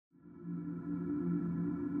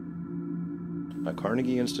A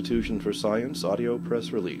Carnegie Institution for Science audio press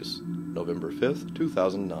release, November 5,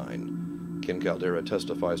 2009. Ken Caldeira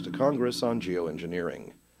testifies to Congress on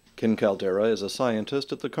geoengineering. Ken Caldeira is a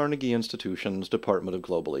scientist at the Carnegie Institution's Department of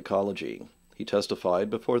Global Ecology. He testified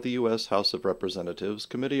before the U.S. House of Representatives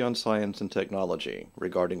Committee on Science and Technology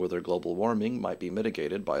regarding whether global warming might be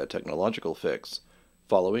mitigated by a technological fix.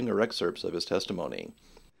 Following are excerpts of his testimony.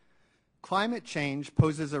 Climate change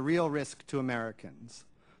poses a real risk to Americans.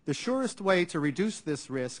 The surest way to reduce this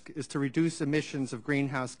risk is to reduce emissions of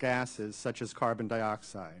greenhouse gases such as carbon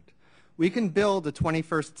dioxide. We can build a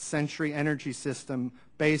 21st century energy system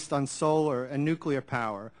based on solar and nuclear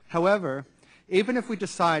power. However, even if we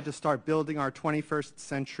decide to start building our 21st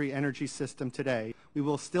century energy system today, we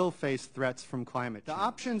will still face threats from climate change. The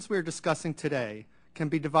options we're discussing today can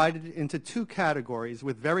be divided into two categories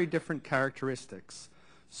with very different characteristics: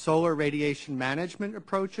 solar radiation management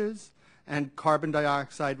approaches and carbon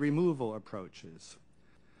dioxide removal approaches.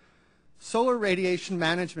 Solar radiation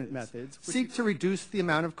management methods seek to reduce the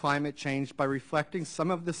amount of climate change by reflecting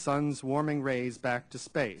some of the sun's warming rays back to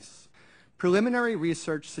space. Preliminary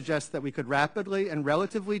research suggests that we could rapidly and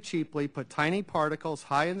relatively cheaply put tiny particles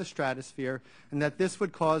high in the stratosphere, and that this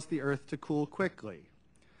would cause the Earth to cool quickly.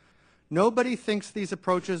 Nobody thinks these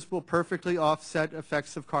approaches will perfectly offset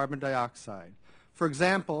effects of carbon dioxide. For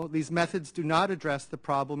example, these methods do not address the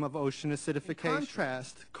problem of ocean acidification. In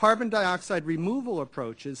contrast, carbon dioxide removal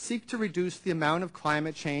approaches seek to reduce the amount of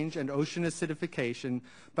climate change and ocean acidification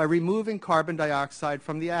by removing carbon dioxide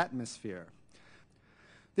from the atmosphere.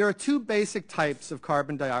 There are two basic types of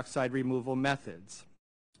carbon dioxide removal methods.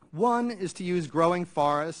 One is to use growing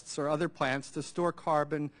forests or other plants to store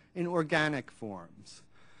carbon in organic forms.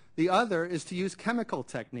 The other is to use chemical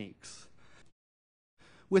techniques.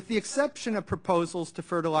 With the exception of proposals to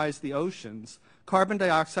fertilize the oceans, carbon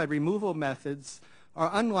dioxide removal methods are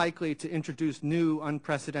unlikely to introduce new,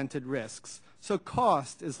 unprecedented risks, so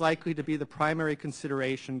cost is likely to be the primary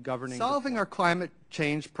consideration governing. Solving our climate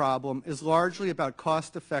change problem is largely about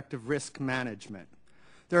cost-effective risk management.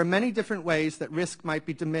 There are many different ways that risk might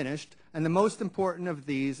be diminished, and the most important of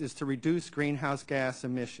these is to reduce greenhouse gas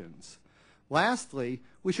emissions. Lastly,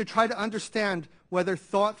 we should try to understand whether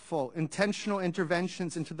thoughtful, intentional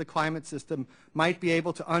interventions into the climate system might be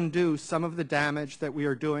able to undo some of the damage that we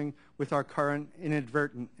are doing with our current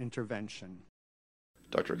inadvertent intervention.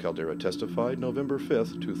 Dr. Caldeira testified November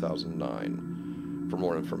 5, 2009. For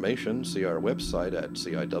more information, see our website at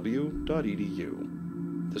ciw.edu.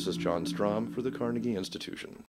 This is John Strom for the Carnegie Institution.